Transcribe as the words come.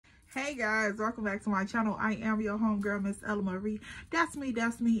Hey guys, welcome back to my channel. I am your homegirl, Miss Ella Marie. That's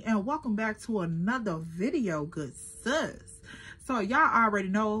me, and welcome back to another video, good sis. So y'all already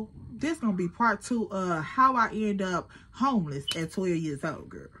know this gonna be part 2 of how I end up homeless at 12 years old,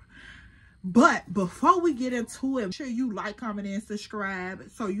 girl. But before we get into it, make sure you like, comment, and subscribe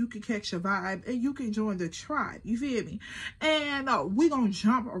so you can catch your vibe and you can join the tribe. You feel me? And we're gonna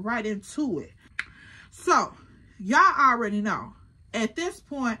jump right into it. So y'all already know. At this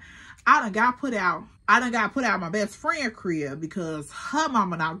point, I done got put out my best friend crib because her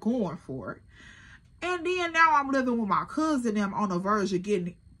mama not going for it. And then now I'm living with my cousin them on the verge of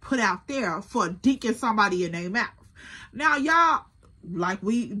getting put out there for dinking somebody in their mouth. Now, y'all, like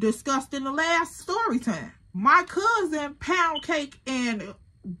we discussed in the last story time, my cousin Pound Cake and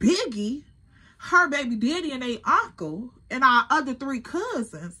Biggie, her baby daddy and their uncle, and our other 3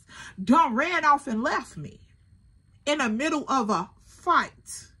 cousins done ran off and left me in the middle of a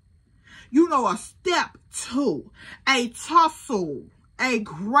fight. You know, a step 2, a tussle, a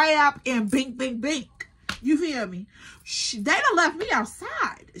grab, and bink, bink, bink. You feel me? They done left me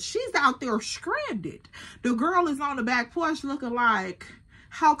outside. She's out there stranded. The girl is on the back porch looking like,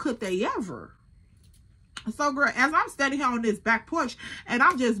 how could they ever? So, girl, as I'm standing here on this back porch and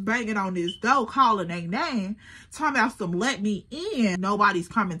I'm just banging on this door, calling their name, talking about some let me in, nobody's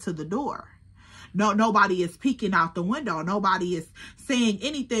coming to the door. No, nobody is peeking out the window. Nobody is saying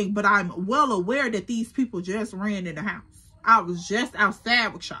anything, but I'm well aware that these people just ran in the house. I was just outside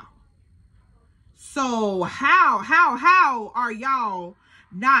with y'all. So how are y'all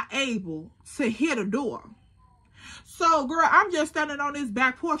not able to hit a door? So, girl, I'm just standing on this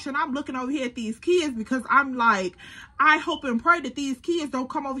back porch and I'm looking over here at these kids because I'm like, I hope and pray that these kids don't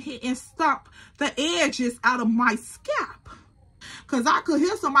come over here and stomp the edges out of my scalp. Because I could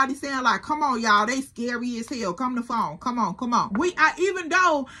hear somebody saying like, come on, y'all, they scary as hell. Come to the phone. Come on, come on. Even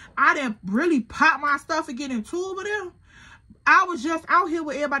though I didn't really pop my stuff and get into it with them, I was just out here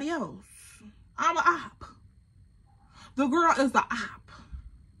with everybody else. I'm an op. The girl is the op.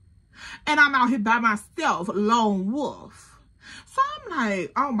 And I'm out here by myself, lone wolf. So I'm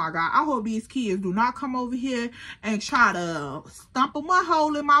like, oh my God, I hope these kids do not come over here and try to stump a mud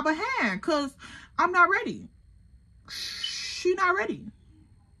hole in my behind. Because I'm not ready. She not ready.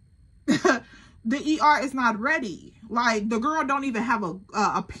 The ER is not ready. Like, the girl don't even have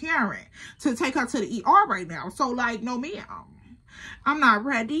a parent to take her to the ER right now. So, like, no ma'am. I'm not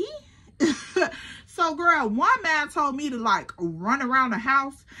ready. So, girl, one man told me to, like, run around the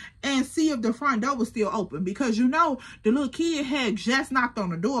house and see if the front door was still open. Because, you know, the little kid had just knocked on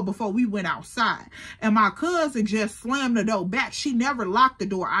the door before we went outside. And my cousin just slammed the door back. She never locked the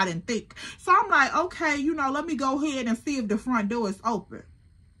door, I didn't think. So, I'm like, okay, you know, let me go ahead and see if the front door is open.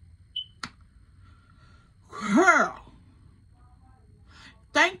 Girl,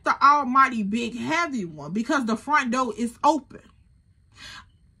 thank the almighty big heavy one because the front door is open.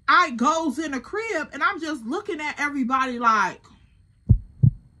 I goes in the crib and I'm just looking at everybody like,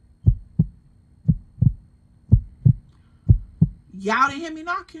 y'all didn't hear me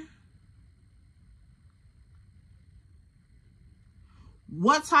knocking?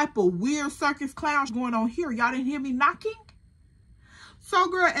 What type of weird circus clowns going on here? Y'all didn't hear me knocking? So,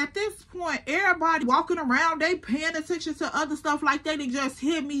 girl, at this point, everybody walking around, they paying attention to other stuff like they didn't just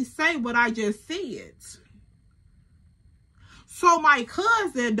hear me say what I just said. So my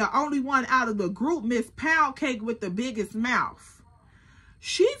cousin, the only one out of the group, Miss Pound Cake with the biggest mouth,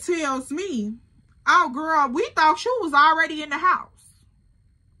 she tells me, oh, girl, we thought you was already in the house.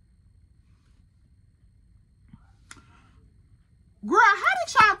 Girl, how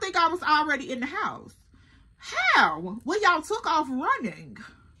did y'all think I was already in the house? How? When y'all took off running.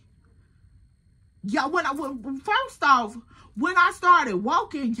 Yeah, first off, when I started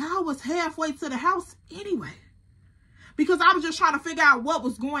walking, y'all was halfway to the house anyway. Because I was just trying to figure out what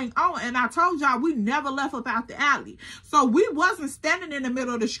was going on. And I told y'all we never left up out the alley. So we wasn't standing in the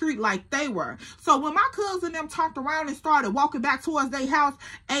middle of the street like they were. So when my cousin and them turned around and started walking back towards their house,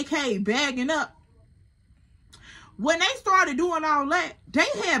 aka bagging up, when they started doing all that, they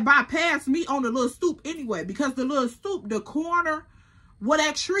had bypassed me on the little stoop anyway. Because the little stoop, the corner where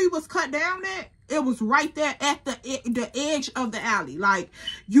that tree was cut down at, it was right there at the edge of the alley. Like,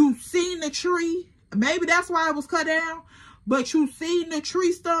 you seen the tree. Maybe that's why it was cut down. But you seen the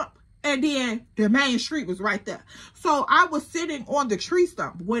tree stump. And then the main street was right there. So I was sitting on the tree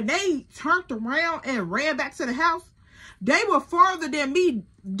stump. When they turned around and ran back to the house, they were further than me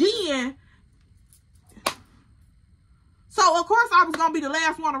then. So, of course, I was going to be the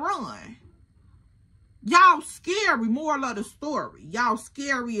last one to run. Y'all scary, moral of the story. Y'all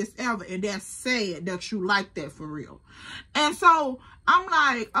scary as ever, and that's sad that you like that for real. And so I'm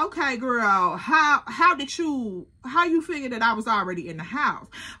like, okay, girl, how you figured that I was already in the house?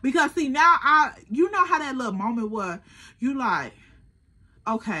 Because see, now you know how that little moment was, you like,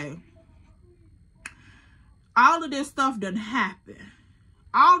 okay, all of this stuff done happened.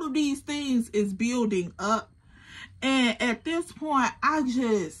 All of these things is building up. And at this point, I'm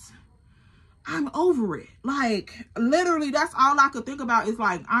over it. Like, literally, that's all I could think about is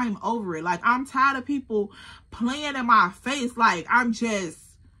like, I'm over it. Like, I'm tired of people playing in my face. Like, I'm just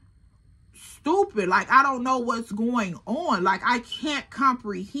stupid. Like, I don't know what's going on. Like, I can't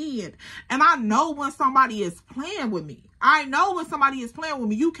comprehend. And I know when somebody is playing with me. I know when somebody is playing with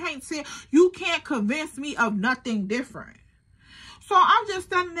me. You can't convince me of nothing different. So I'm just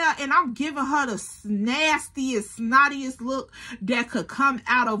standing there and I'm giving her the nastiest, snottiest look that could come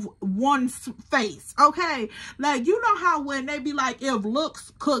out of one's face, okay? Like, you know how when they be like, if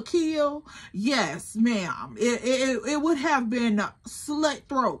looks could kill? Yes, ma'am. It would have been slit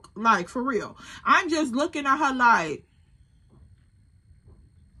throat, like, for real. I'm just looking at her like,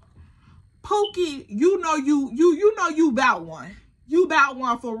 Pookie, you know you about one. You about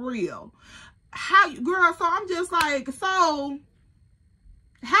one for real. Girl, so I'm just like, so...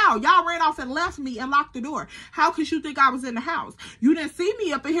 how? Y'all ran off and left me and locked the door. How could you think I was in the house? You didn't see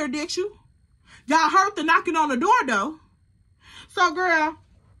me up in here, did you? Y'all heard the knocking on the door, though. So, girl,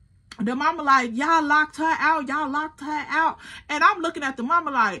 the mama like, y'all locked her out. Y'all locked her out. And I'm looking at the mama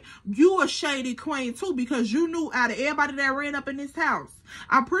like, you a shady queen, too, because you knew out of everybody that ran up in this house,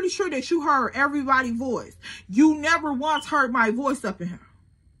 I'm pretty sure that you heard everybody's voice. You never once heard my voice up in here.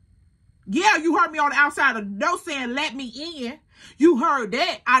 Yeah, you heard me on the outside of the door saying, let me in. You heard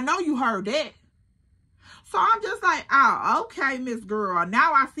that. I know you heard that. So I'm just like, oh, okay, Miss Girl.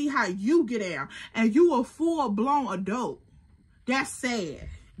 Now I see how you get out. And you a full-blown adult. That's sad.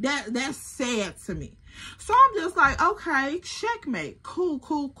 That's sad to me. So I'm just like, okay, checkmate. Cool,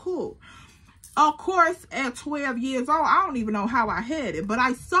 cool, cool. Of course, at 12 years old, I don't even know how I had it. But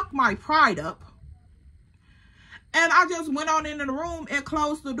I sucked my pride up. And I just went on into the room and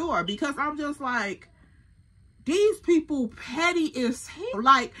closed the door. Because I'm just like, these people petty as hell.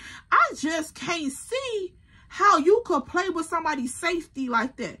 Like, I just can't see how you could play with somebody's safety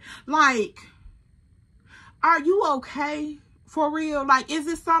like that. Like, are you okay? For real? Like, is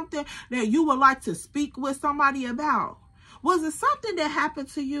it something that you would like to speak with somebody about? Was it something that happened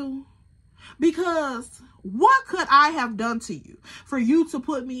to you? Because what could I have done to you for you to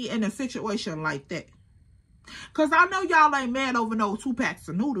put me in a situation like that? Because I know y'all ain't mad over no 2 packs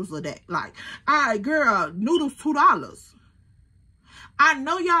of noodles or that. Like, all right, girl, noodles $2. I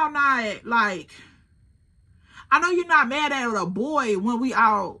know y'all not, like, I know you're not mad at a boy when we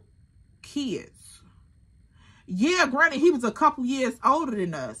all kids. Yeah, granted, he was a couple years older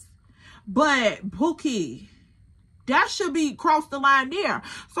than us. But, Pookie, that should be crossed the line there.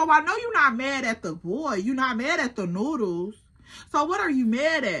 So, I know you're not mad at the boy. You're not mad at the noodles. So, what are you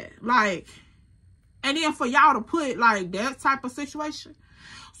mad at? Like... and then for y'all to put, like, that type of situation.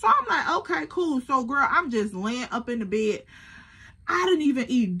 So I'm like, okay, cool. So, girl, I'm just laying up in the bed. I didn't even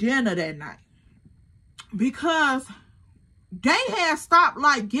eat dinner that night. Because they had stopped,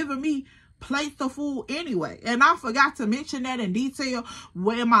 like, giving me plates of food anyway. And I forgot to mention that in detail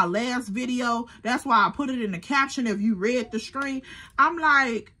in my last video. That's why I put it in the caption if you read the stream. I'm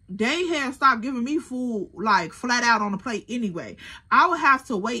like... they had stopped giving me food, like, flat out on the plate anyway. I would have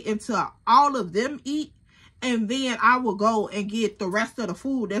to wait until all of them eat, and then I will go and get the rest of the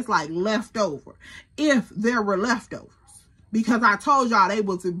food that's, like, left over, if there were leftovers. Because I told y'all they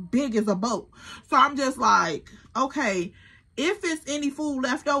was as big as a boat. So I'm just like, okay, if it's any food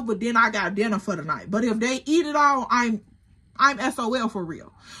left over, then I got dinner for the night. But if they eat it all, I'm SOL for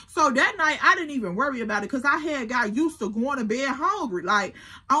real. So that night, I didn't even worry about it because I had got used to going to bed hungry. Like,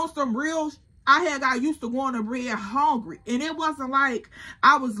 on some real, I had got used to going to bed hungry. And it wasn't like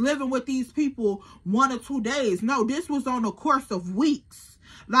I was living with these people 1 or 2 days. No, this was on the course of weeks.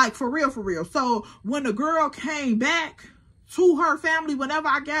 Like, for real, for real. So, when the girl came back to her family, whenever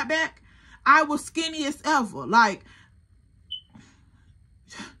I got back, I was skinny as ever. Like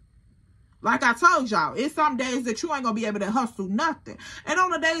I told y'all, it's some days that you ain't going to be able to hustle nothing. And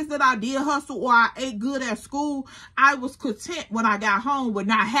on the days that I did hustle or I ate good at school, I was content when I got home with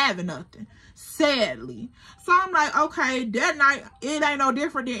not having nothing. Sadly. So I'm like, okay, that night, it ain't no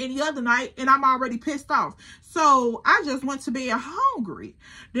different than any other night. And I'm already pissed off. So I just went to bed hungry.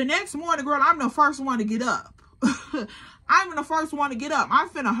 The next morning, girl, I'm the first one to get up. I'm the first one to get up. I'm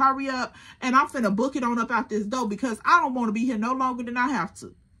finna hurry up and I'm finna book it on up out this door because I don't want to be here no longer than I have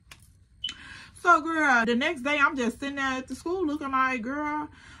to. So, girl, the next day, I'm just sitting there at the school looking like, girl,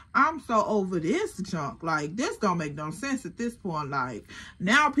 I'm so over this junk. Like, this don't make no sense at this point. Like,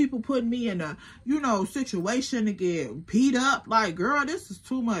 now people putting me in a, you know, situation to get beat up. Like, girl, this is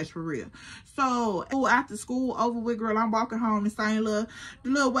too much for real. So, after school over with, girl, I'm walking home the same the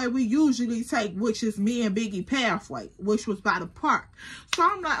little way we usually take, which is me and Biggie pathway, which was by the park. So,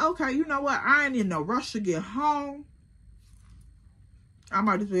 I'm like, okay, you know what? I ain't in no rush to get home. I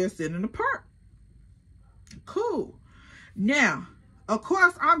might as well sit in the park. Cool. Now, of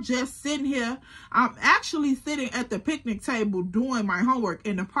course, I'm just sitting here. I'm actually sitting at the picnic table doing my homework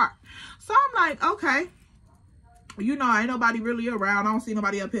in the park. So I'm like, okay, you know, ain't nobody really around. I don't see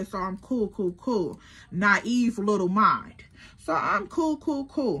nobody up here, so I'm cool. Naive little mind. So I'm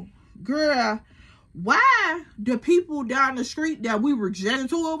cool. Girl, why the people down the street that we were just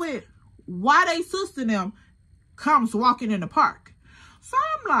into it with, why they sister them comes walking in the park? So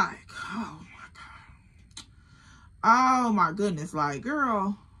I'm like, oh my goodness, like,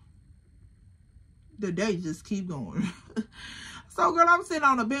 girl, the day just keep going. So, girl, I'm sitting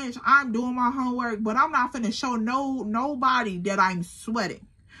on the bench. I'm doing my homework, but I'm not finna show nobody that I'm sweating.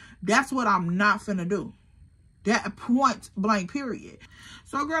 That's what I'm not finna do. That point blank period.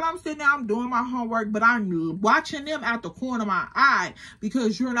 So, girl, I'm sitting there, I'm doing my homework, but I'm watching them out the corner of my eye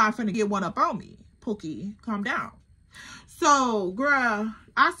because you're not finna get one up on me. Pookie, calm down. So, girl,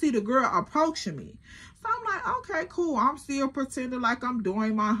 I see the girl approaching me. So I'm like, okay, cool. I'm still pretending like I'm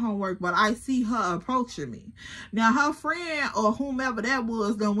doing my homework, but I see her approaching me. Now, her friend or whomever that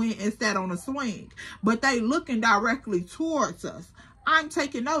was done went and sat on a swing, but they looking directly towards us. I'm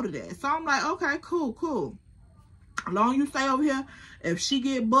taking note of that. So I'm like, okay, cool. As long as you stay over here, if she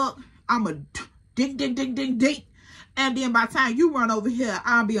get bucked, I'm a ding. And then by the time you run over here,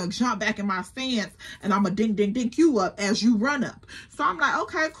 I'll be a jump back in my stance, and I'm a ding you up as you run up. So I'm like,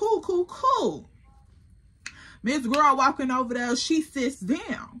 okay, cool. Miss Girl walking over there, she sits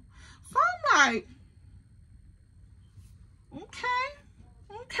down. So I'm like, okay,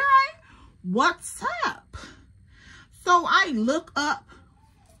 what's up? So I look up.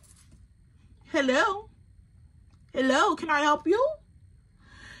 Hello, can I help you?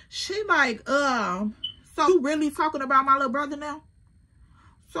 She like, so you really talking about my little brother now?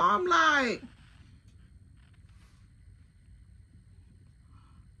 So I'm like,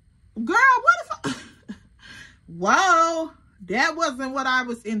 girl, what if whoa, that wasn't what I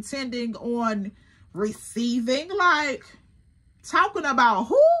was intending on receiving. Like, talking about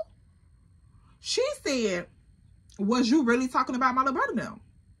who? She said, was you really talking about my little brother now?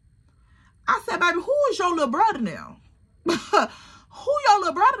 I said, baby, who is your little brother now? Who your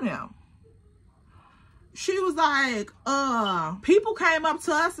little brother now? She was like, people came up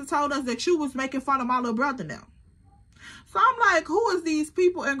to us and told us that you was making fun of my little brother now. So I'm like, who is these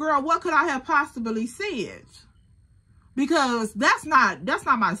people? And girl, what could I have possibly said? Because that's not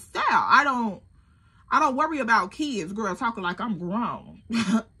my style. I don't worry about kids, girl, talking like I'm grown.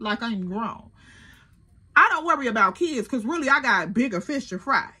 Like I'm grown. I don't worry about kids because really I got bigger fish to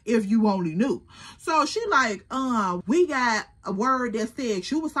fry if you only knew. So she like, we got a word that said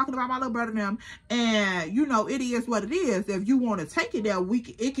she was talking about my little brother and them, and you know, it is what it is. If you want to take it there,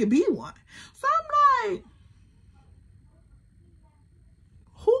 it could be one. So I'm like,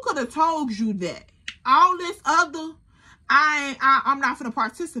 who could have told you that? All this other, I'm not gonna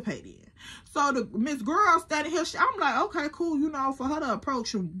participate in. So the Miss Girl standing here, I'm like, okay, cool. You know, for her to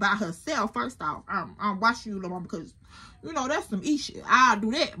approach you by herself, first off, I'm watching you, little mama, because, you know, that's some shit. I'll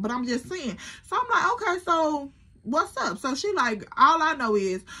do that, but I'm just saying. So I'm like, okay, so what's up? So she like, all I know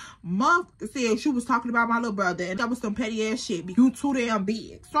is, Muff said she was talking about my little brother, and that was some petty ass shit. You too damn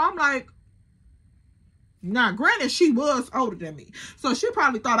big. So I'm like, now, granted, she was older than me, so she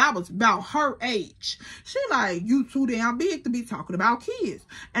probably thought I was about her age. She like, you too damn big to be talking about kids.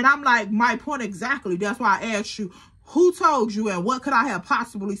 And I'm like, my point exactly. That's why I asked you, who told you and what could I have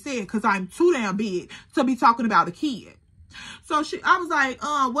possibly said? Because I'm too damn big to be talking about a kid. So I was like,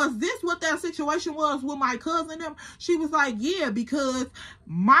 was this what that situation was with my cousin and them? She was like, yeah, because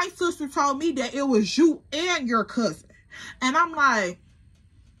my sister told me that it was you and your cousin. And I'm like,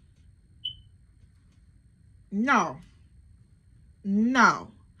 no.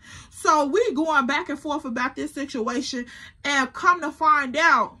 So we going back and forth about this situation, and come to find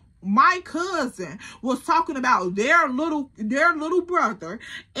out, my cousin was talking about their little brother,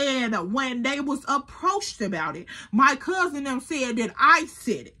 and when they was approached about it, my cousin them said that I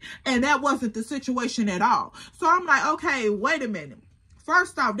said it, and that wasn't the situation at all. So I'm like, okay, wait a minute.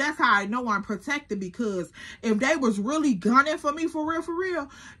 first off, that's how I know I'm protected, because if they was really gunning for me for real,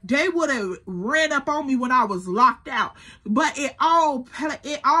 they would have ran up on me when I was locked out. But it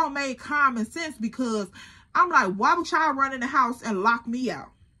all made common sense, because I'm like, why would y'all run in the house and lock me out?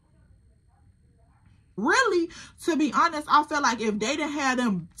 Really, to be honest, I felt like if they didn't have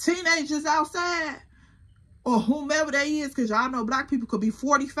them teenagers outside, or whomever they is, because y'all know black people could be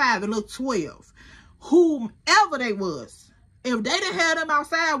 45 and look 12. Whomever they was, if they didn't have them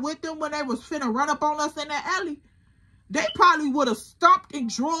outside with them when they was finna run up on us in that alley, they probably would have stomped and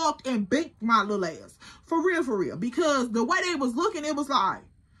drugged and beat my little ass. For real. Because the way they was looking, it was like,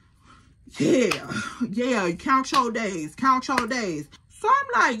 yeah, count your days. So I'm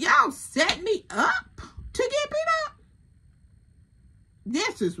like, y'all set me up to get beat up?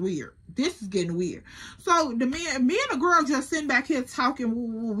 This is weird. This is getting weird. So me and the girl just sitting back here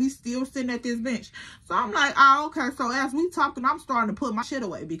talking. We still sitting at this bench. So I'm like, oh, okay. So as we talking, I'm starting to put my shit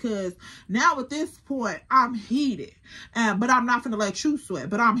away, because now at this point, I'm heated. But I'm not finna let you sweat,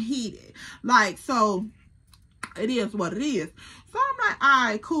 but I'm heated. Like, so it is what it is. So I'm like, all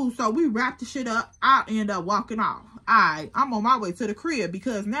right, cool. So we wrap the shit up. I end up walking off. I'm on my way to the crib,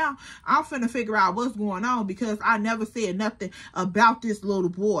 because now I'm finna figure out what's going on, because I never said nothing about this little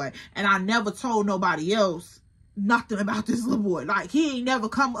boy, and I never told nobody else nothing about this little boy. Like, he ain't never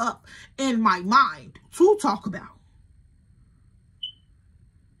come up in my mind to talk about.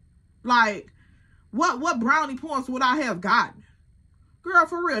 Like, what brownie points would I have gotten? Girl,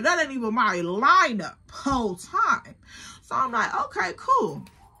 for real, that ain't even my lineup whole time. So I'm like, okay, cool.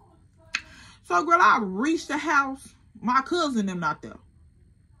 So, girl, I reached the house. My cousin them not there.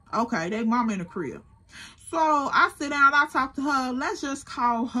 Okay, they mama in the crib. So I sit down, I talk to her. Let's just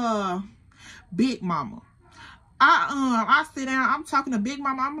call her Big Mama. I sit down, I'm talking to Big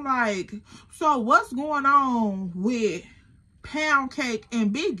Mama. I'm like, so what's going on with Pound Cake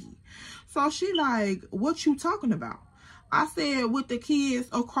and Biggie? So she like, what you talking about? I said, with the kids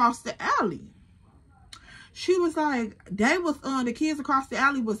across the alley. She was like, the kids across the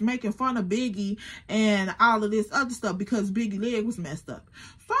alley was making fun of Biggie and all of this other stuff because Biggie's leg was messed up.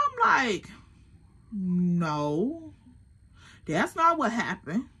 So I'm like, no, that's not what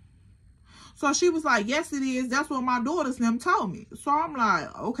happened. So she was like, yes, it is. That's what my daughters and them told me. So I'm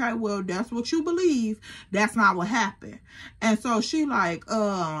like, okay, well, that's what you believe. That's not what happened. And so she like,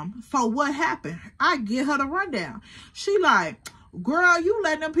 so what happened? I get her the rundown. She like, girl, you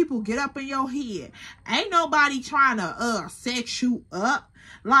letting them people get up in your head. Ain't nobody trying to set you up.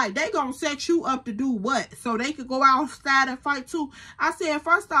 Like, they gonna set you up to do what? So they could go outside and fight too. I said,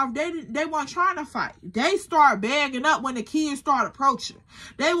 first off, they weren't trying to fight. They start bagging up when the kids start approaching.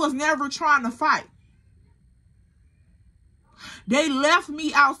 They was never trying to fight. They left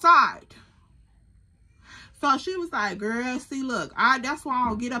me outside. So she was like, girl, see, look, that's why I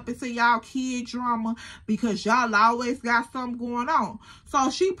don't get up into y'all kid drama, because y'all always got something going on. So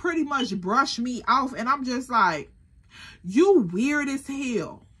she pretty much brushed me off, and I'm just like, you weird as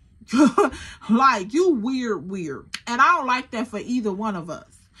hell. Like, you weird. And I don't like that for either one of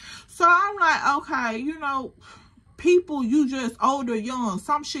us. So I'm like, okay, you know, people, you just old or young,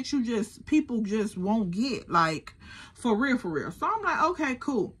 some shit people just won't get, like, for real. So I'm like, okay,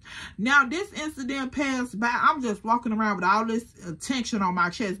 cool. Now this incident passed by. I'm just walking around with all this tension on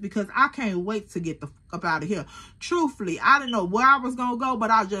my chest, because I can't wait to get the fuck up out of here. Truthfully, I didn't know where I was gonna go, but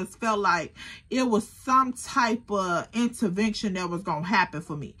I just felt like it was some type of intervention that was gonna happen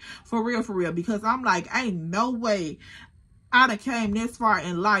for me. For real. Because I'm like, ain't no way I done came this far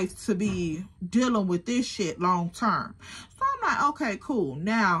in life to be dealing with this shit long term. So I'm like, okay, cool.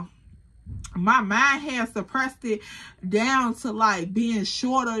 Now, my mind has suppressed it down to like being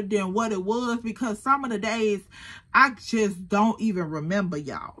shorter than what it was, because some of the days I just don't even remember,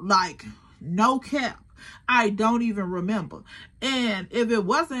 y'all. Like, no cap, I don't even remember. And if it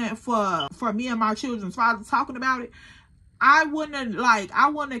wasn't for me and my children's father talking about it, I wouldn't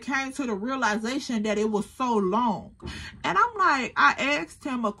have came to the realization that it was so long. And I'm like, I asked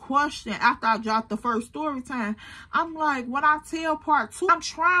him a question after I dropped the first story time. I'm like, when I tell part 2, I'm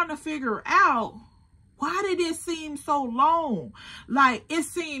trying to figure out, why did it seem so long? Like, it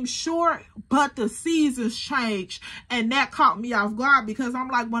seemed short, but the seasons changed. And that caught me off guard, because I'm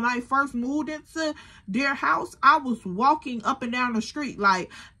like, when I first moved into their house, I was walking up and down the street,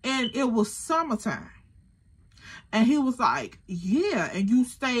 like, and it was summertime. And he was like, yeah, and you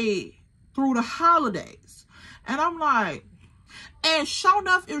stayed through the holidays. And I'm like, and sure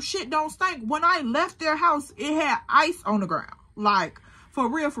enough, if shit don't stink, when I left their house, it had ice on the ground. Like, for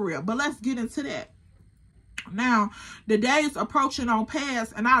real. But let's get into that. Now, the days approaching on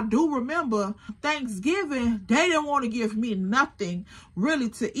past, and I do remember Thanksgiving, they didn't want to give me nothing really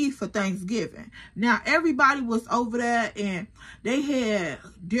to eat for Thanksgiving. Now, everybody was over there, and they had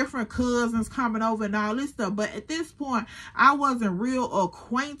different cousins coming over and all this stuff. But at this point, I wasn't real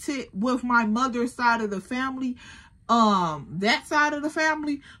acquainted with my mother's side of the family, that side of the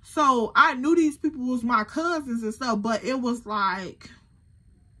family. So, I knew these people was my cousins and stuff, but it was like,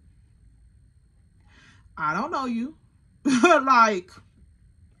 I don't know you. Like,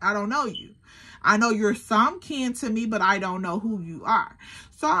 I don't know you. I know you're some kin to me, but I don't know who you are.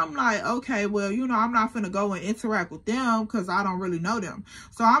 So I'm like, okay, well, you know, I'm not finna go and interact with them because I don't really know them.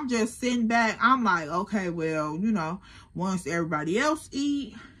 So I'm just sitting back. I'm like, okay, well, you know, once everybody else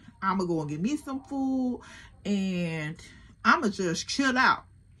eat, I'm gonna go and get me some food and I'm gonna just chill out.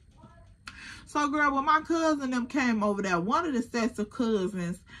 So, girl, when my cousin them came over there, one of the sets of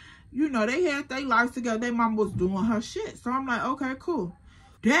cousins, you know, they had their life together. Their mama was doing her shit. So I'm like, okay, cool.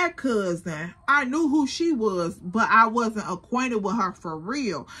 That cousin, I knew who she was, but I wasn't acquainted with her for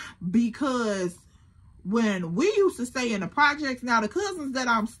real. Because when we used to stay in the projects, now the cousins that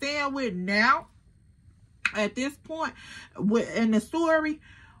I'm staying with now, at this point, in the story,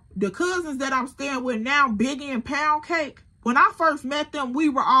 the cousins that I'm staying with now, Biggie and Pound Cake, when I first met them, we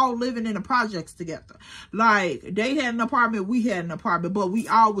were all living in the projects together. Like, they had an apartment, we had an apartment, but we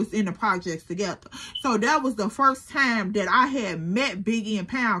all was in the projects together. So that was the first time that I had met Biggie and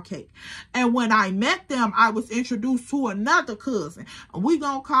Pound Cake. And when I met them, I was introduced to another cousin. We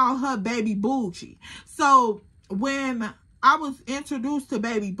gonna call her Baby Bougie. So when I was introduced to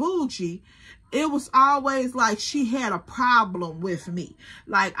Baby Bougie, it was always like she had a problem with me.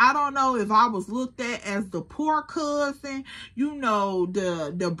 Like, I don't know if I was looked at as the poor cousin, you know,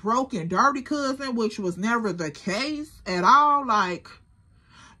 the broken, dirty cousin, which was never the case at all. Like,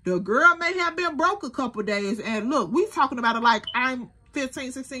 the girl may have been broke a couple days. And look, we talking about it like I'm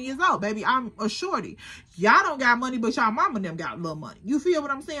 15, 16 years old, baby. I'm a shorty. Y'all don't got money, but y'all mama and them got a little money. You feel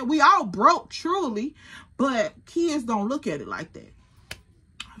what I'm saying? We all broke, truly, but kids don't look at it like that.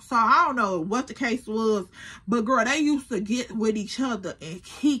 So I don't know what the case was, but girl, they used to get with each other and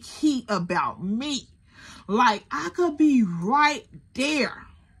kiki about me. Like, I could be right there,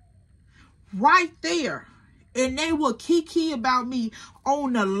 and they would kiki about me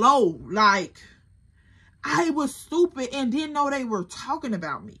on the low. Like, I was stupid and didn't know they were talking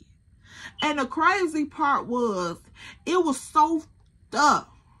about me. And the crazy part was, it was so up.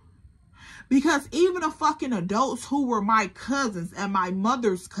 Because even the fucking adults who were my cousins and my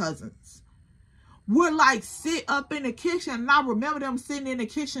mother's cousins would like sit up in the kitchen. And I remember them sitting in the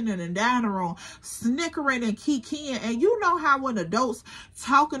kitchen in the dining room, snickering and kikiing. And you know how when adults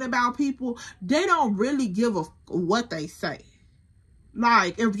talking about people, they don't really give a what they say.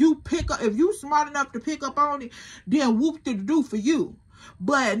 Like, if you smart enough to pick up on it, then whoop to do for you.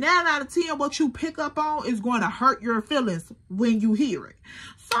 But 9 out of 10, what you pick up on is going to hurt your feelings when you hear it.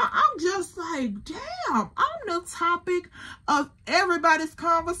 So I'm just like, damn, I'm the topic of everybody's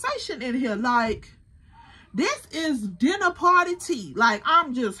conversation in here. Like, this is dinner party tea. Like,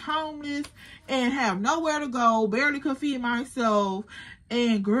 I'm just homeless and have nowhere to go, barely can feed myself.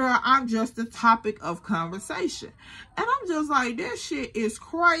 And girl, I'm just the topic of conversation. And I'm just like, this shit is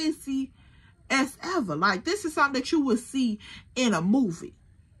crazy as ever. Like, this is something that you would see in a movie.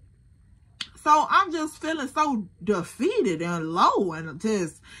 So I'm just feeling so defeated and low and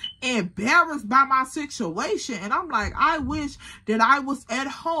just embarrassed by my situation. And I'm like, I wish that I was at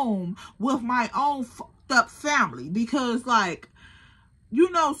home with my own fucked up family. Because, like, you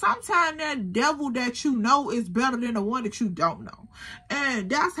know, sometimes that devil that you know is better than the one that you don't know.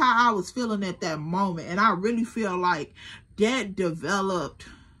 And that's how I was feeling at that moment. And I really feel like that developed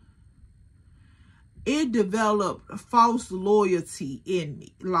false loyalty in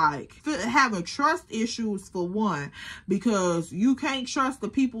me. Like, having trust issues for one, because you can't trust the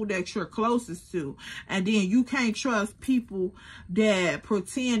people that you're closest to. And then you can't trust people that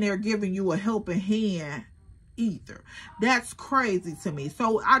pretend they're giving you a helping hand either. That's crazy to me.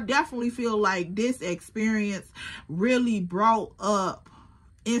 So I definitely feel like this experience really brought up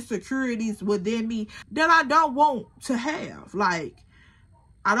insecurities within me that I don't want to have. Like,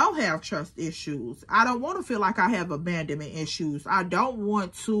 I don't have trust issues. I don't want to feel like I have abandonment issues. I don't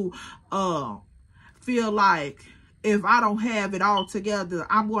want to feel like if I don't have it all together,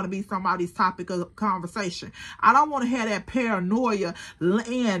 I'm going to be somebody's topic of conversation. I don't want to have that paranoia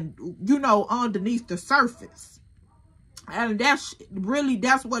and, you know, underneath the surface. And that's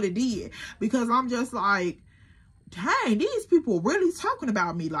what it did. Because I'm just like, dang, these people really talking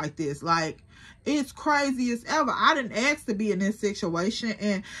about me like this. Like, It's crazy as ever. I didn't ask to be in this situation,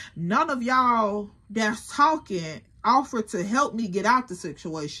 and none of y'all that's talking offered to help me get out the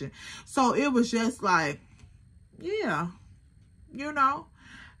situation. So it was just like, yeah, you know,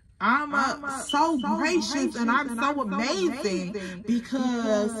 I'm so gracious and I'm so amazing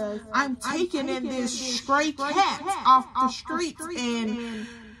because I'm taking in this stray cat off the streets, and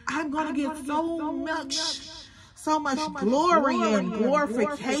I'm gonna get so much glory and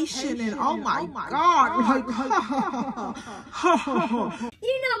glorification, and oh my God, like,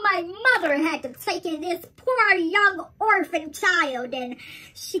 you know, my mother had to take in this poor young orphan child, and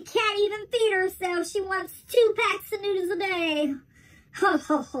she can't even feed herself. She wants 2 packs of noodles a day.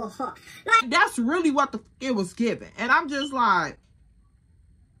 Like, that's really what it was given. And I'm just like,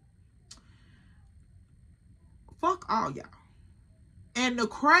 fuck all y'all. And the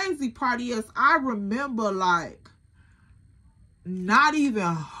crazy part is, I remember, like, not even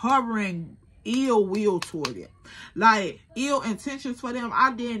hovering ill will toward it, like ill intentions for them.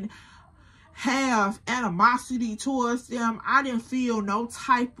 I didn't have animosity towards them. I didn't feel no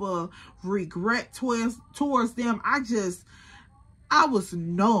type of regret towards them. I was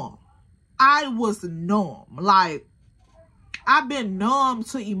numb. I was numb. Like, I've been numb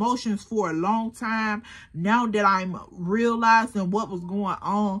to emotions for a long time. Now that I'm realizing what was going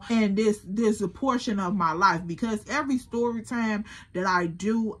on in this portion of my life, because every story time that I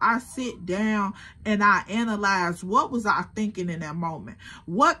do, I sit down and I analyze, what was I thinking in that moment?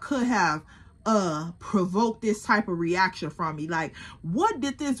 What could have provoked this type of reaction from me? Like, what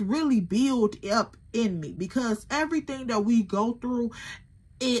did this really build up in me? Because everything that we go through,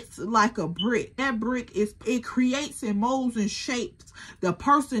 it's like a brick. That brick it creates and molds and shapes the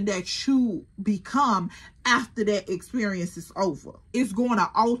person that you become after that experience is over. It's going to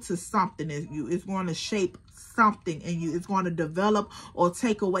alter something in you. It's going to shape something in you. It's going to develop or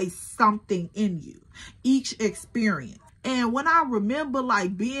take away something in you, each experience. And when I remember,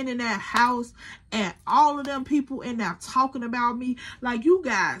 like, being in that house and all of them people in there talking about me, like, you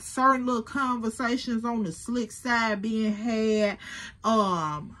got certain little conversations on the slick side being had,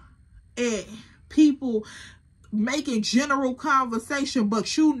 and people making general conversation,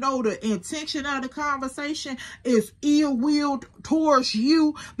 but you know the intention of the conversation is ill-willed towards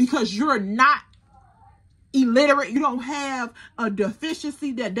you because you're not illiterate. You don't have a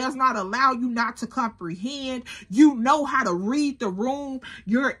deficiency that does not allow you not to comprehend. You know how to read the room.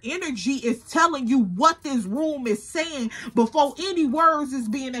 Your energy is telling you what this room is saying before any words is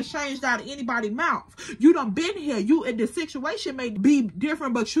being exchanged out of anybody's mouth. You done been here. The situation may be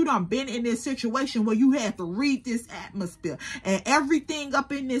different, but you done been in this situation where you have to read this atmosphere, and everything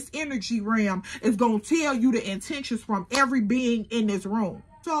up in this energy realm is going to tell you the intentions from every being in this room.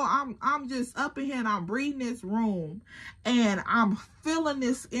 So I'm just up in here and I'm reading this room and I'm feeling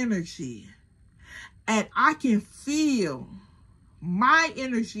this energy, and I can feel my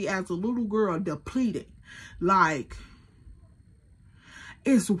energy as a little girl depleting. Like,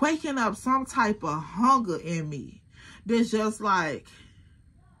 it's waking up some type of hunger in me. That's just like,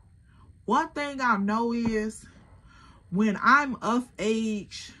 one thing I know is, when I'm of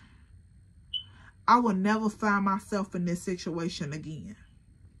age, I will never find myself in this situation again.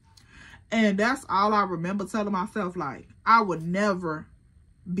 And that's all I remember telling myself, like, I would never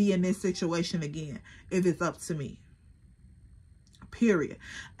be in this situation again if it's up to me. Period.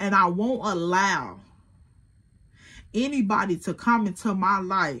 And I won't allow anybody to come into my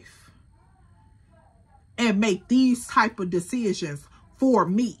life and make these type of decisions for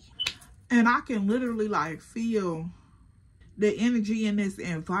me. And I can literally, like, feel the energy in this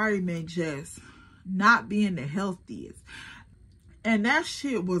environment just not being the healthiest. And that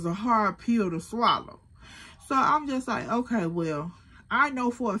shit was a hard pill to swallow. So I'm just like, okay, well, I know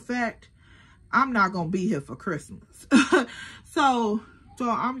for a fact I'm not going to be here for Christmas. So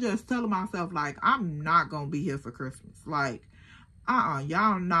I'm just telling myself, like, I'm not going to be here for Christmas. Like,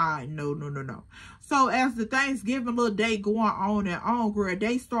 y'all not, no. So as the Thanksgiving little day going on and on, girl,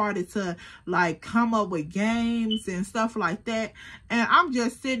 they started to, like, come up with games and stuff like that. And I'm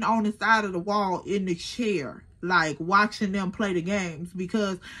just sitting on the side of the wall in the chair, like, watching them play the games,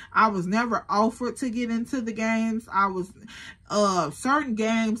 because I was never offered to get into the games. I was, certain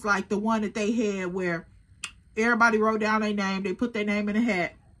games, like the one that they had where everybody wrote down their name, they put their name in a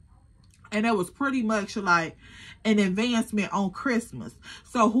hat, and it was pretty much like an advancement on Christmas.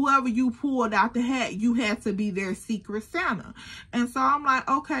 So whoever you pulled out the hat, you had to be their secret Santa. And so I'm like,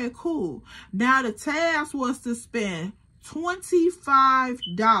 okay, cool. Now the task was to spend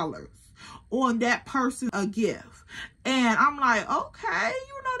 $25 on that person a gift. And I'm like, okay,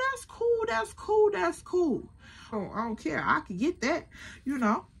 you know, that's cool. I don't care. I could get that, you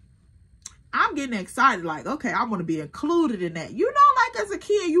know. I'm getting excited. Like, okay, I want to be included in that. You know, like as a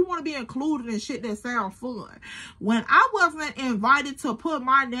kid, you want to be included in shit that sounds fun. When I wasn't invited to put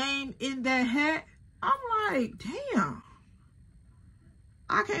my name in that hat, I'm like, damn,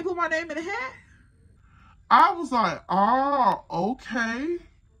 I can't put my name in the hat. I was like, oh, okay,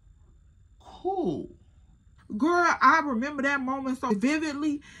 cool. Girl, I remember that moment so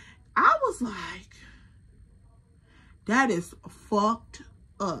vividly. I was like, that is fucked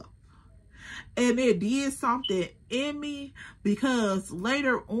up. And it did something in me, because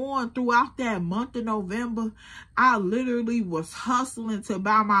later on throughout that month of November, I literally was hustling to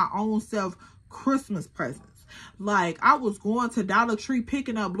buy my own self Christmas presents. Like, I was going to Dollar Tree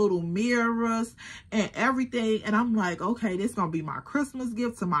picking up little mirrors and everything. And I'm like, okay, this gonna be my Christmas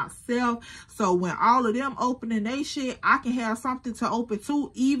gift to myself. So when all of them opening their shit, I can have something to open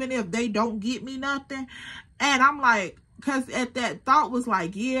too, even if they don't get me nothing. And I'm like, because at that thought was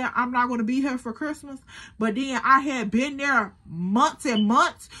like, yeah, I'm not going to be here for Christmas. But then I had been there months and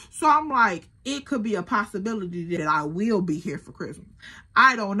months. So I'm like, it could be a possibility that I will be here for Christmas.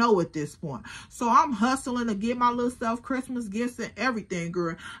 I don't know at this point. So I'm hustling to get my little self Christmas gifts and everything,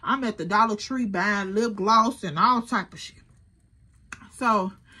 girl. I'm at the Dollar Tree buying lip gloss and all type of shit.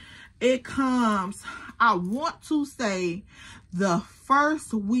 So it comes, I want to say, the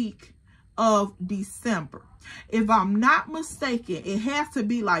first week of December. If I'm not mistaken, it has to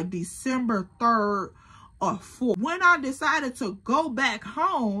be like December 3rd or 4th. When I decided to go back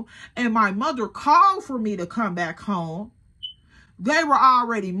home and my mother called for me to come back home, they were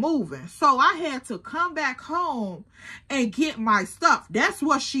already moving. So I had to come back home and get my stuff. That's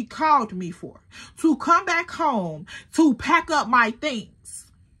what she called me for. To come back home to pack up my things.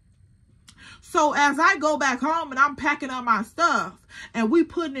 So as I go back home and I'm packing up my stuff and we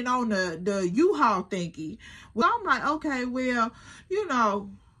putting it on the U-Haul thingy, well, I'm like, okay, well, you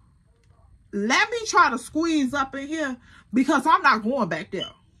know, let me try to squeeze up in here because I'm not going back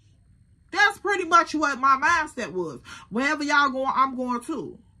there. That's pretty much what my mindset was. Wherever y'all going, I'm going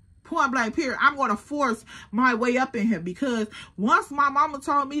too. Point blank period. I'm going to force my way up in here because once my mama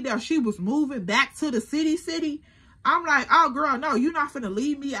told me that she was moving back to the city, I'm like, oh, girl, no, you're not finna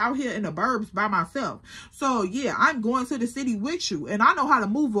leave me out here in the burbs by myself. So, yeah, I'm going to the city with you. And I know how to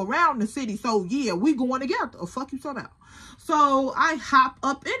move around the city. So, yeah, we going together. Oh, fuck you talking about. So, I hop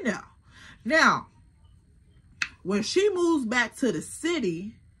up in there. Now, when she moves back to the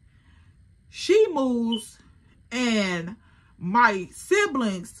city, she moves and my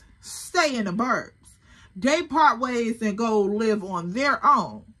siblings stay in the burbs. They part ways and go live on their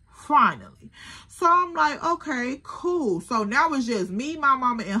own, finally. So I'm like, okay, cool. So now it's just me, my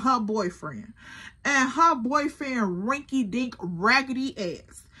mama, and her boyfriend. And her boyfriend, rinky-dink, raggedy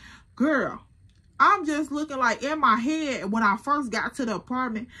ass. Girl, I'm just looking like in my head, when I first got to the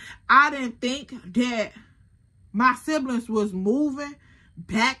apartment, I didn't think that my siblings was moving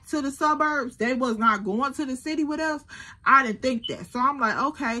back to the suburbs. They was not going to the city with us. I didn't think that. So I'm like,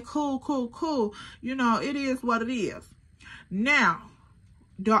 okay, cool. You know, it is what it is. Now,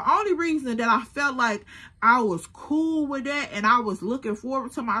 the only reason that I felt like I was cool with that and I was looking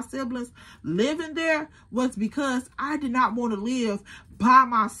forward to my siblings living there was because I did not want to live by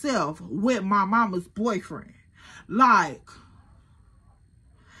myself with my mama's boyfriend. Like,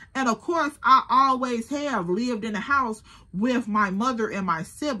 and of course, I always have lived in a house with my mother and my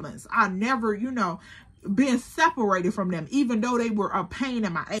siblings. I never, you know, been separated from them, even though they were a pain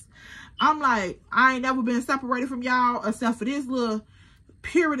in my ass. I'm like, I ain't never been separated from y'all except for this little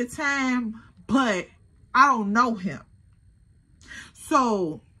period of time, but I don't know him.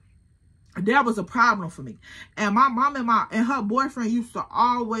 So that was a problem for me. And my mom and her boyfriend used to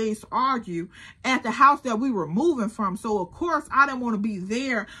always argue at the house that we were moving from. So of course I didn't want to be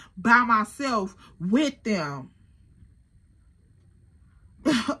there by myself with them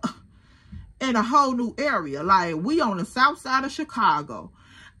in a whole new area. Like, we on the south side of Chicago.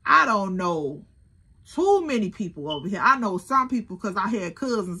 I don't know too many people over here. I know some people because I had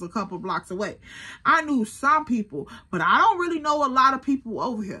cousins a couple blocks away. I knew some people, but I don't really know a lot of people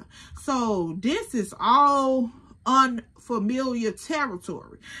over here. So this is all unfamiliar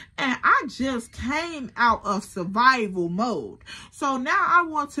territory. And I just came out of survival mode. So now I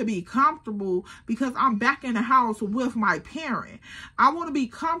want to be comfortable because I'm back in the house with my parent. I want to be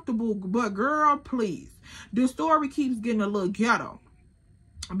comfortable, but girl, please. The story keeps getting a little ghetto.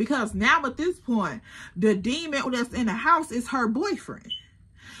 Because now at this point, the demon that's in the house is her boyfriend.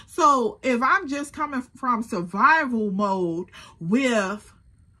 So if I'm just coming from survival mode with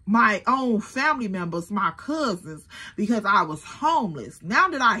my own family members, my cousins, because I was homeless. Now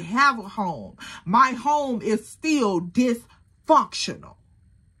that I have a home, my home is still dysfunctional.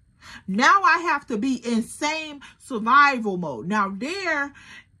 Now I have to be in same survival mode. Now there,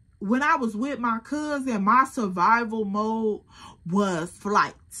 when I was with my cousin, my survival mode was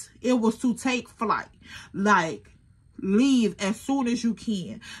flight. It was to take flight. Like, leave as soon as you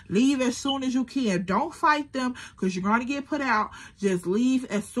can. Leave as soon as you can. Don't fight them because you're going to get put out. Just leave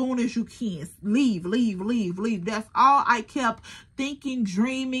as soon as you can. Leave, leave, leave, leave. That's all I kept thinking,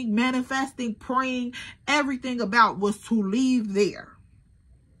 dreaming, manifesting, praying, everything about was to leave there.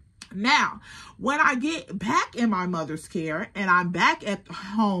 Now, when I get back in my mother's care and I'm back at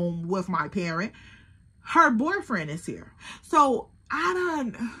home with my parent, her boyfriend is here. So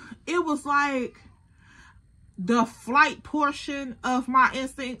it was like the flight portion of my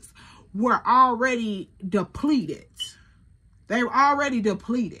instincts were already depleted. They were already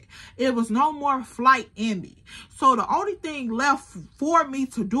depleted. It was no more flight in me. So the only thing left for me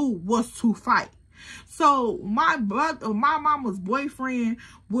to do was to fight. So my mama's boyfriend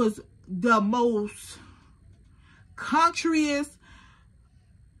was the most countryest,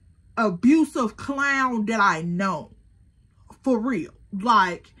 abusive clown that I know. For real.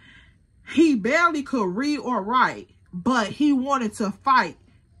 Like, he barely could read or write, but he wanted to fight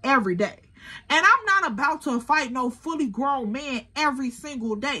every day. And I'm not about to fight no fully grown man every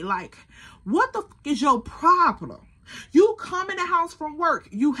single day. Like, what the fuck is your problem? You come in the house from work,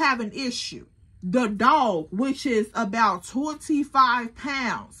 you have an issue. The dog, which is about 25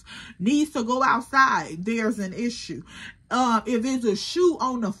 pounds, needs to go outside. There's an issue. If there's a shoe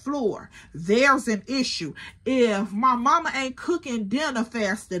on the floor, there's an issue. If my mama ain't cooking dinner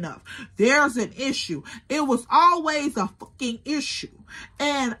fast enough, there's an issue. It was always a fucking issue.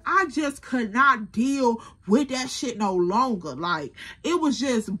 And I just could not deal with that shit no longer. Like, it was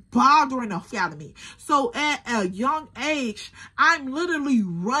just bothering the fuck out of me. So at a young age, I'm literally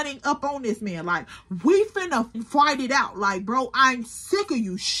running up on this man. Like, we finna fight it out. Like, bro, I'm sick of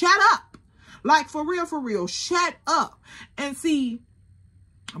you. Shut up. Like, for real, shut up. And see,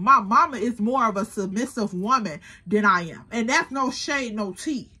 my mama is more of a submissive woman than I am. And that's no shade, no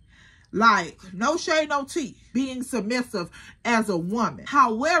tea. Like, no shade, no tea. Being submissive as a woman.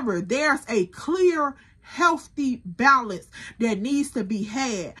 However, there's a clear, healthy balance that needs to be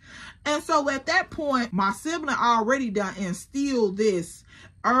had. And so at that point, my sibling already done instilled this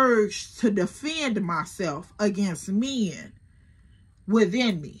urge to defend myself against men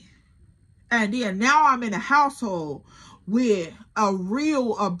within me. And then now I'm in a household with a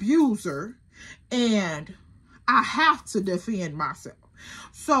real abuser and I have to defend myself.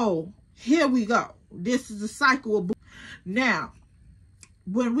 So here we go. This is the cycle of now.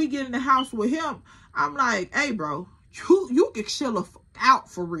 When we get in the house with him, I'm like, hey, bro, you can chill the fuck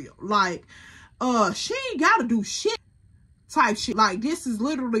out for real. Like, she ain't got to do shit type shit. Like, this is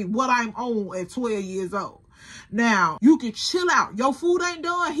literally what I'm on at 12 years old. Now, you can chill out. Your food ain't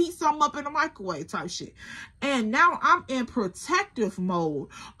done. Heat something up in the microwave type shit. And now I'm in protective mode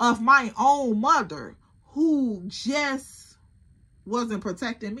of my own mother who just wasn't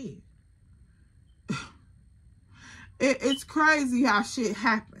protecting me. It's crazy how shit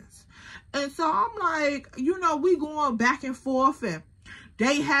happens. And so I'm like, you know, we going back and forth and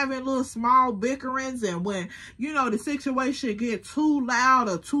they having little small bickerings, and when, you know, the situation get too loud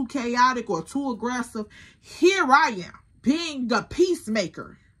or too chaotic or too aggressive, here I am, being the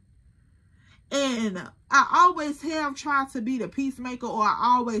peacemaker. And I always have tried to be the peacemaker, or I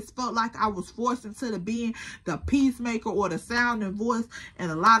always felt like I was forced into being the peacemaker or the sounding voice and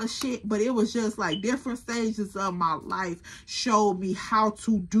a lot of shit. But it was just like different stages of my life showed me how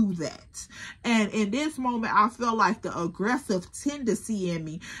to do that. And in this moment, I felt like the aggressive tendency in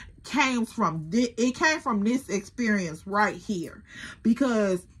me came from this experience right here,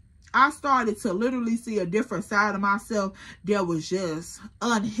 because I started to literally see a different side of myself that was just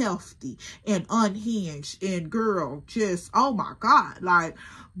unhealthy and unhinged. And girl, just, oh my God. Like,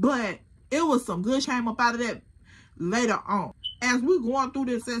 but it was some good came up out of that later on. As we going through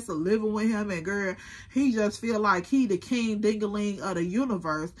this sense of living with him, and girl, he just feel like he the king dingaling of the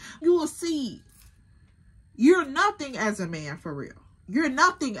universe. You will see, you're nothing as a man for real. You're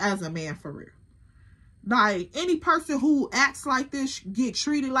nothing as a man for real. Like, any person who acts like this, get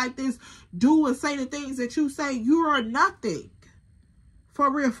treated like this, do and say the things that you say, you are nothing.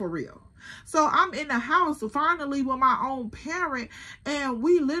 For real, for real. So I'm in the house finally with my own parent, and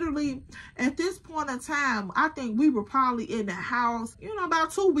we literally, at this point in time, I think we were probably in the house, you know,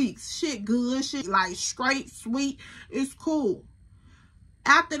 about 2 weeks. Shit good, shit like straight, sweet, it's cool.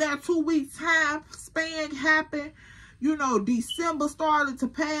 After that 2 week time span happened, you know, December started to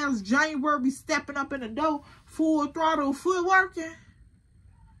pass, January stepping up in the door, full throttle, foot working.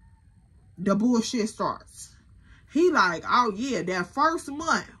 The bullshit starts. He like, oh yeah, that first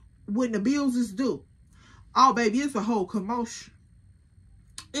month, when the bills is due. Oh, baby, it's a whole commotion.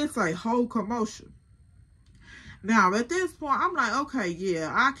 It's a whole commotion. Now, at this point, I'm like, okay,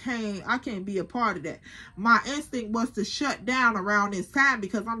 yeah, I can't be a part of that. My instinct was to shut down around this time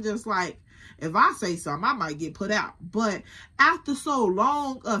because I'm just like, if I say something, I might get put out. But after so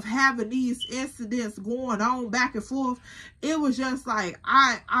long of having these incidents going on back and forth, it was just like,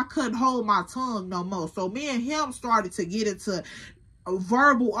 I couldn't hold my tongue no more. So me and him started to get into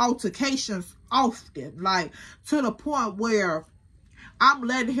verbal altercations often, like to the point where I'm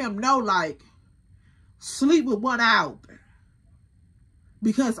letting him know, like, sleep with one eye open,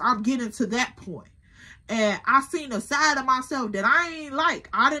 because I'm getting to that point. And I seen a side of myself that I ain't like.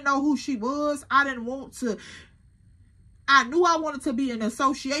 I didn't know who she was. I didn't want to. I knew I wanted to be in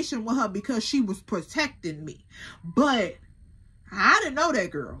association with her because she was protecting me. But I didn't know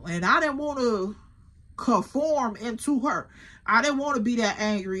that girl. And I didn't want to conform into her. I didn't want to be that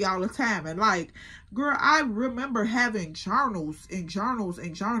angry all the time. And like, girl, I remember having journals and journals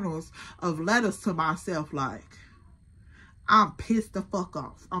and journals of letters to myself like, I'm pissed the fuck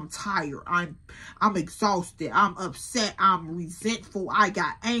off. I'm tired. I'm exhausted. I'm upset. I'm resentful. I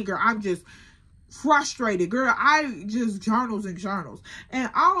got anger. I'm just frustrated. Girl, I just journals and journals. And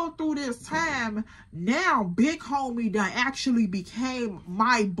all through this time, now big homie done actually became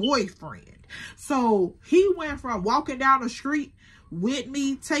my boyfriend. So he went from walking down the street with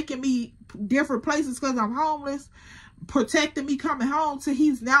me, taking me different places because I'm homeless, protecting me coming home, to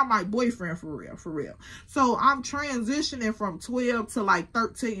he's now my boyfriend for real, for real. So I'm transitioning from 12 to like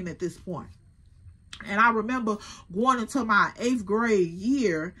 13 at this point. And I remember going into my 8th grade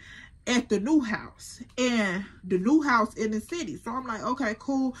year at the new house, and the new house in the city. So I'm like, okay,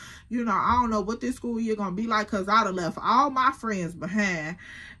 cool. You know, I don't know what this school year gonna be like because I'd have left all my friends behind.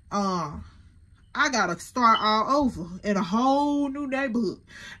 I gotta start all over in a whole new neighborhood.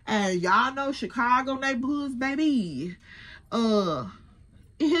 And y'all know Chicago neighborhoods, baby.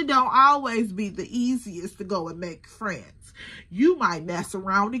 It don't always be the easiest to go and make friends. You might mess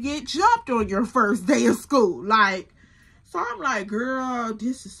around and get jumped on your first day of school. Like, so I'm like, girl,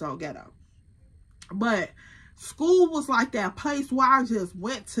 this is so ghetto. But school was like that place where I just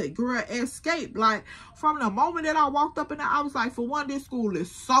went to, girl, escape. Like, from the moment that I walked up in there, I was like, for one, this school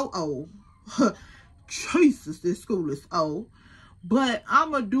is so old. Jesus, this school is old. But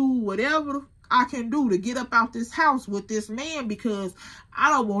I'm going to do whatever I can do to get up out this house with this man because I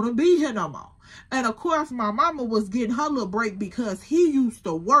don't want to be here no more. And of course, my mama was getting her little break because he used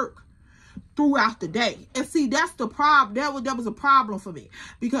to work throughout the day. And see, that's the problem. That was a problem for me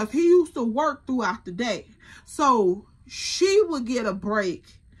because he used to work throughout the day. So she would get a break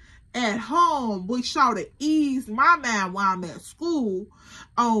at home, which sort of eased my mind while I'm at school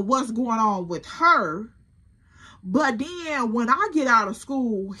on what's going on with her. But then when I get out of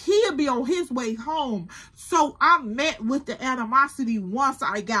school, he'll be on his way home. So I met with the animosity once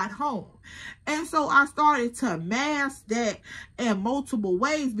I got home. And so I started to mask that in multiple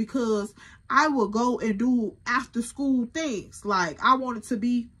ways because I would go and do after school things. Like, I wanted to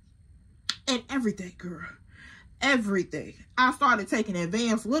be in everything, girl. Everything. I started taking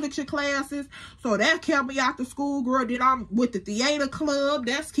advanced literature classes, so that kept me out of school, girl. Then I'm with the theater club,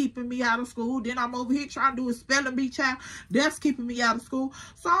 that's keeping me out of school. Then I'm over here trying to do a spelling bee, child, that's keeping me out of school.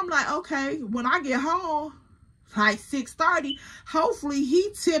 So I'm like, okay, when I get home, like 6:30, hopefully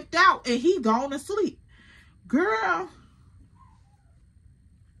he tipped out and he gone to sleep. Girl,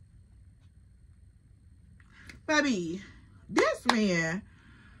 baby, this man,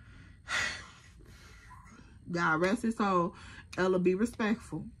 God rest his soul, Ella, be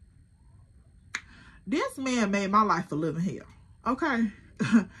respectful. This man made my life a living hell. Okay?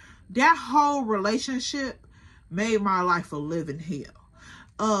 That whole relationship made my life a living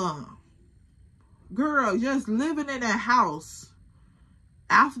hell. Girl, just living in that house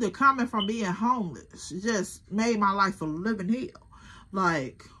after coming from being homeless just made my life a living hell.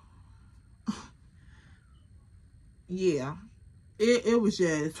 Like, yeah. It was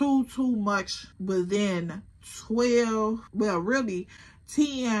just too much within 12, well, really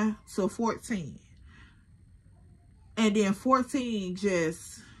 10 to 14. And then 14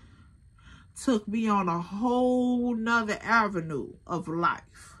 just took me on a whole nother avenue of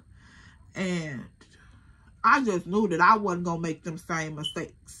life. And I just knew that I wasn't going to make them same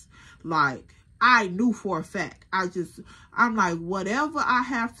mistakes. Like, I knew for a fact. I'm like, whatever I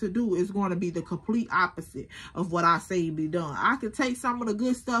have to do is going to be the complete opposite of what I say be done. I can take some of the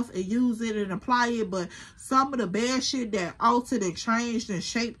good stuff and use it and apply it, but some of the bad shit that altered and changed and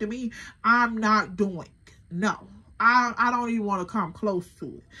shaped me, I'm not doing. No, I don't even want to come close to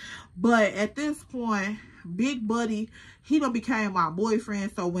it. But at this point, Big Buddy he done became my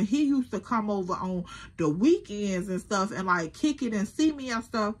boyfriend. So when he used to come over on the weekends and stuff and like kick it and see me and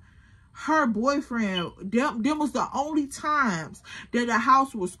stuff, her boyfriend, them was the only times that the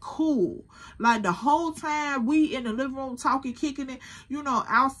house was cool. Like the whole time we in the living room talking, kicking it, you know,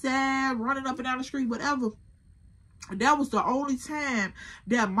 outside, running up and down the street, whatever. That was the only time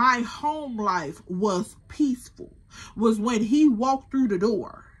that my home life was peaceful, was when he walked through the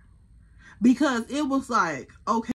door. Because it was like, okay.